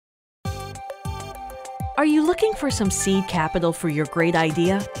Are you looking for some seed capital for your great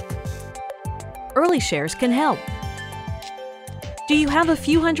idea? EarlyShares can help. Do you have a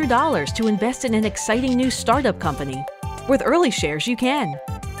few $100s to invest in an exciting new startup company? With EarlyShares, you can.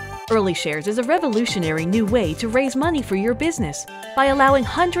 EarlyShares is a revolutionary new way to raise money for your business by allowing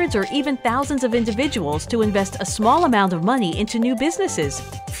hundreds or even thousands of individuals to invest a small amount of money into new businesses,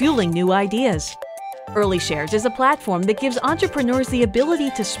 fueling new ideas. EarlyShares is a platform that gives entrepreneurs the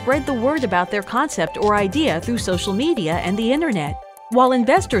ability to spread the word about their concept or idea through social media and the internet, while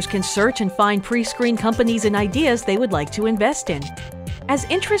investors can search and find pre-screened companies and ideas they would like to invest in. As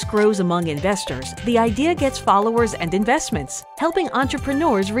interest grows among investors, the idea gets followers and investments, helping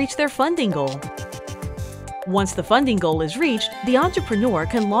entrepreneurs reach their funding goal. Once the funding goal is reached, the entrepreneur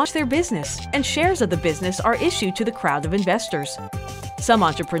can launch their business, and shares of the business are issued to the crowd of investors. Some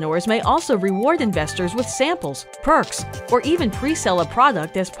entrepreneurs may also reward investors with samples, perks, or even pre-sell a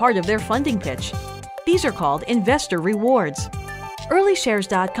product as part of their funding pitch. These are called investor rewards.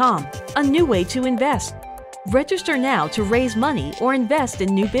 EarlyShares.com, a new way to invest. Register now to raise money or invest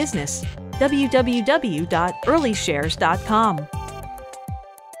in new business. www.earlyshares.com